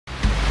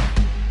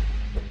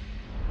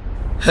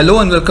Hello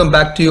and welcome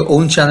back to your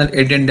own channel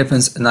Indian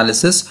Defense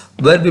Analysis,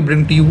 where we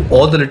bring to you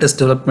all the latest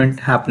development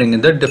happening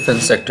in the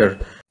defense sector.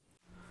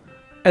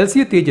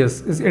 LCA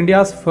Tejas is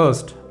India's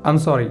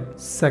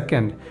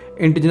second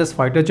indigenous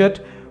fighter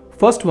jet,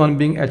 first one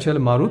being HL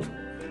Maruth.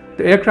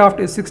 The aircraft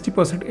is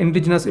 60%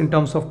 indigenous in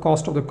terms of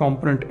cost of the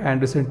component,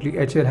 and recently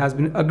HL has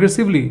been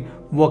aggressively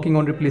working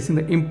on replacing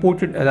the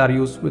imported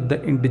LRUs with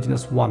the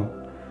indigenous one.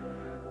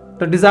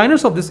 The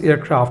designers of this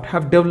aircraft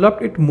have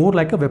developed it more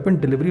like a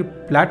weapon delivery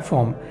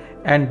platform,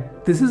 and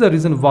this is the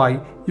reason why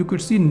you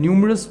could see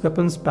numerous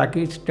weapons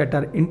packages that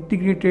are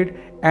integrated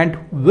and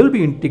will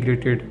be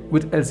integrated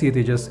with LCA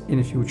Tejas in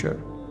the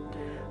future.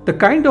 The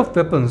kind of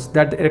weapons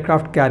that the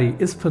aircraft carry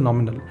is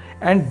phenomenal,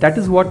 and that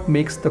is what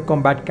makes the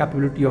combat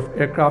capability of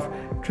aircraft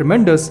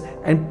tremendous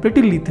and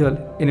pretty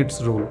lethal in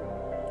its role.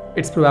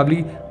 It's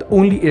probably the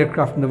only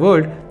aircraft in the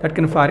world that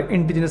can fire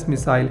indigenous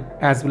missile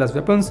as well as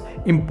weapons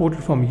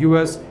imported from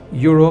US,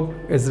 Europe,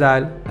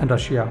 Israel and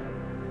Russia.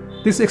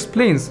 This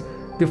explains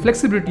the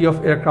flexibility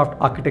of aircraft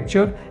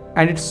architecture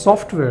and its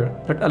software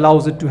that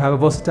allows it to have a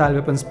versatile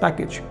weapons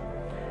package.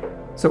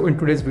 So in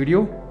today's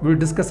video, we're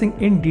discussing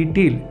in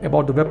detail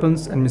about the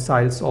weapons and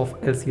missiles of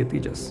LCA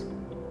Tejas.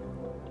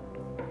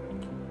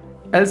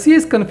 LCA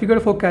is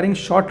configured for carrying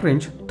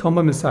short-range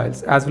thermal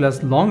missiles as well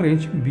as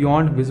long-range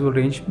beyond visual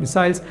range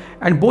missiles,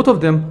 and both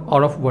of them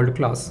are of world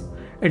class.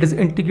 It is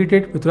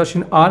integrated with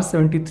Russian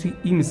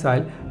R-73E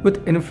missile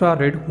with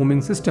infrared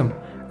homing system.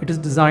 It is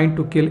designed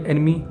to kill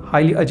enemy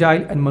highly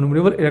agile and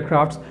maneuverable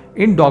aircrafts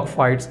in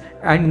dogfights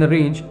and in a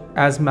range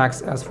as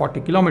max as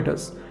 40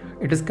 kilometers.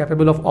 It is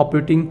capable of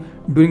operating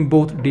during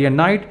both day and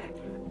night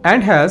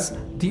and has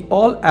the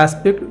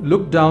all-aspect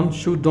look-down,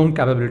 shoot-down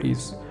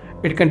capabilities.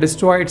 It can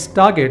destroy its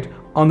target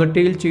on the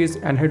tail chase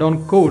and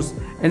head-on course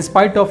in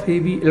spite of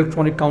heavy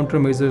electronic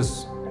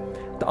countermeasures.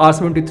 The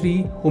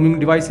R-73 homing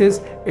devices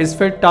is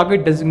fed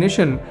target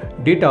designation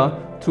data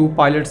through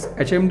pilot's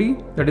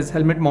HMD, that is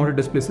helmet mounted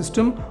display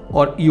system,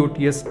 or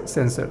EOTS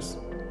sensors.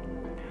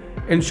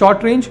 In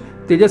short range,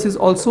 Tejas is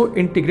also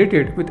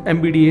integrated with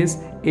MBDA's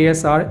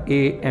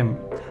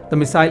ASR-AAM. The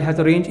missile has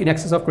a range in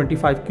excess of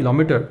 25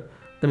 km.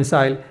 The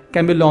missile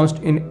can be launched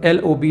in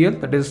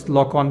LOBL, that is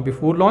lock on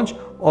before launch,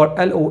 or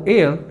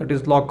LOAL, that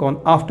is lock on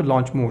after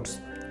launch modes.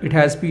 It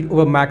has speed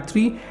over Mach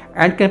 3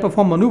 and can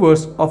perform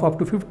maneuvers of up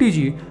to 50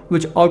 G,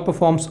 which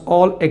outperforms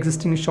all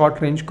existing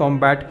short-range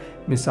combat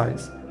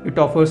missiles. It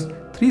offers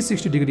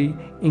 360-degree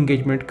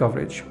engagement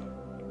coverage.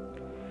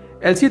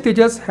 LCA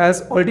Tejas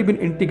has already been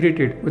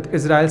integrated with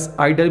Israel's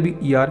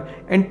IWER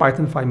and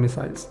Python 5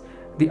 missiles.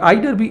 The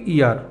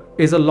IWER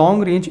is a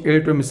long-range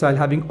air-to-air missile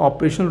having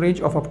operational range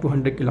of up to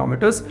 100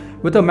 kilometers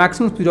with a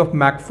maximum speed of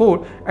Mach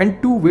 4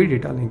 and two-way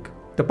data link.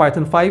 The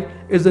Python 5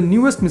 is the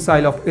newest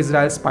missile of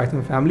Israel's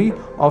Python family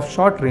of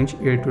short-range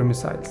air-to-air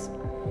missiles.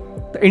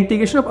 The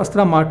integration of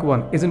Astra Mark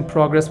 1 is in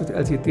progress with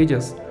LCA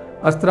Tejas.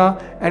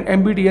 Astra and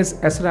MBDA's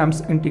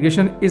SRAM's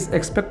integration is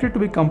expected to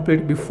be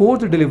complete before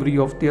the delivery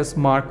of Tejas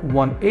Mark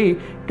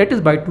 1A, that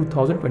is by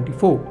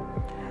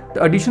 2024.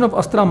 The addition of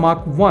Astra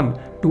Mark 1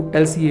 to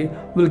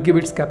LCA will give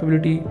its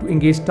capability to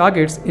engage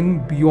targets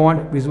in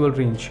beyond visual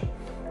range.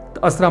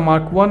 The Astra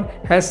Mark 1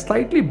 has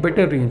slightly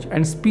better range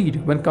and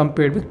speed when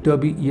compared with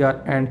Derby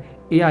ER and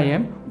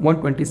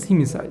AIM-120C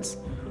missiles.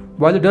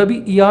 While the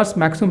Derby ER's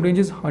maximum range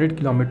is 100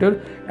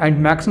 km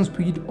and maximum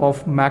speed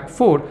of Mach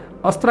 4,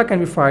 Astra can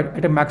be fired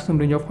at a maximum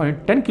range of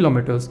 110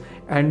 km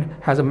and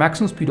has a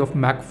maximum speed of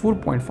Mach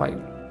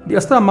 4.5. The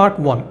Astra Mark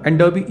 1 and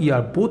Derby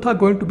ER both are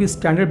going to be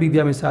standard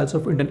BVI missiles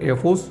of Indian Air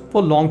Force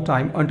for a long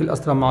time until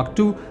Astra Mark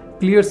 2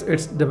 clears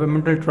its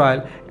developmental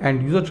trial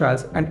and user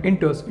trials and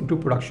enters into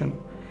production.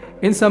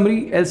 In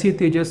summary, LCA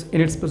Tejas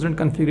in its present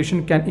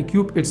configuration can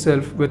equip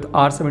itself with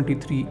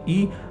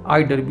R-73E,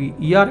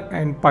 IWER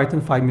and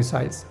Python 5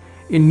 missiles.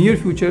 In near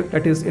future,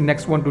 that is in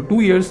next 1 to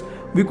 2 years,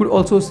 we could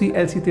also see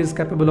LCA Tejas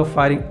capable of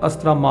firing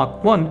Astra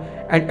Mark 1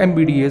 and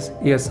MBDA's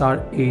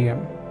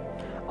ASR-AAM.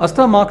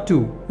 Astra Mark 2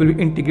 will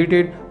be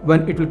integrated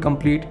when it will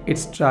complete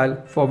its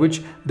trial, for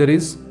which there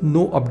is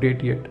no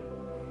update yet.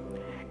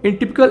 In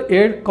typical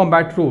air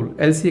combat role,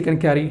 LCA can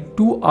carry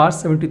 2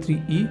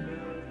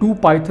 R-73E, 2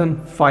 Python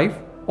 5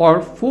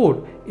 or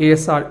 4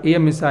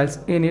 ASR-AM missiles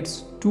in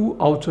its 2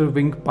 outer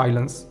wing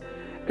pylons.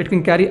 It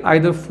can carry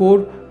either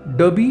 4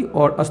 Derby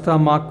or Astra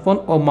Mark 1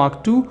 or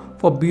Mark 2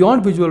 for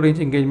beyond visual range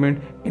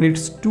engagement in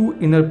its 2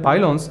 inner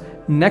pylons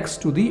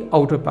next to the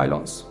outer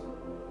pylons.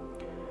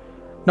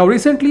 Now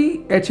recently,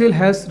 HL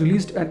has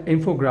released an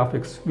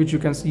infographics which you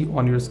can see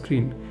on your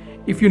screen.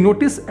 If you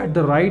notice at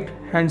the right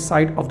hand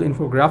side of the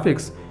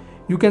infographics,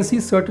 you can see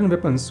certain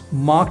weapons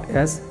marked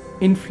as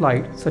in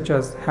flight such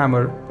as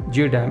Hammer,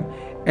 JDAM,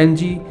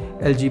 NG,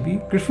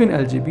 LGB, Griffin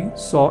LGB,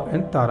 SAW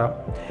and Tara,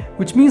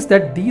 which means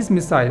that these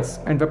missiles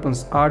and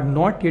weapons are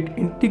not yet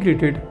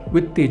integrated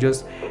with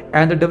Tejas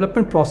and the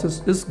development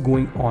process is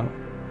going on.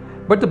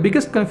 But the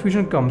biggest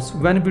confusion comes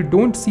when we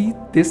don't see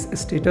this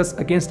status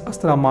against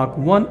Astra Mark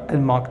 1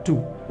 and Mark 2.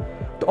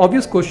 The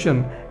obvious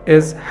question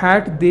is,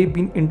 had they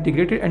been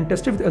integrated and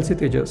tested with LCA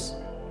Tejas?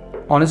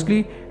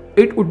 Honestly,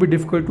 It would be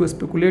difficult to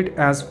speculate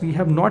as we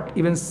have not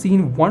even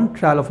seen one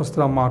trial of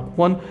Astra Mark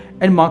I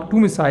and Mark II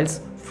missiles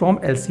from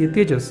LCA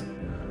Tejas.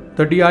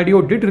 The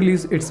DRDO did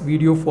release its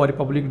video for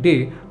Republic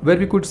Day where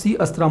we could see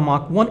Astra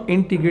Mark I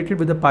integrated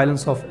with the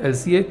pylons of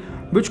LCA,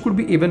 which could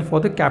be even for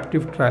the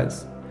captive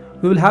trials.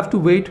 We will have to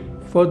wait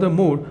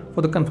furthermore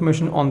for the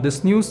confirmation on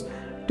this news.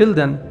 Till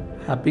then,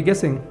 happy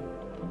guessing.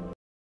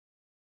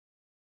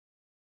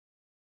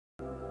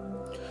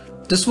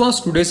 This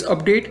was today's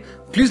update.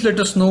 Please let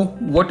us know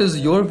what is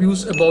your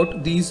views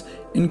about these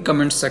in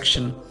comment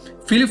section.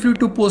 Feel free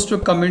to post your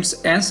comments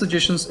and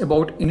suggestions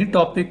about any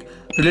topic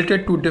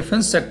related to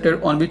defense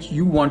sector on which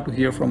you want to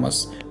hear from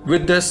us.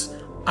 With this,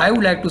 I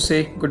would like to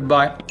say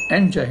goodbye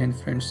and Jai Hind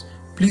friends.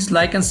 Please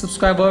like and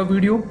subscribe our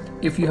video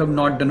if you have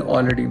not done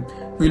already.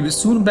 We will be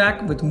soon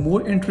back with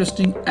more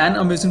interesting and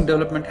amazing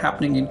development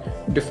happening in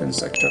defense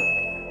sector.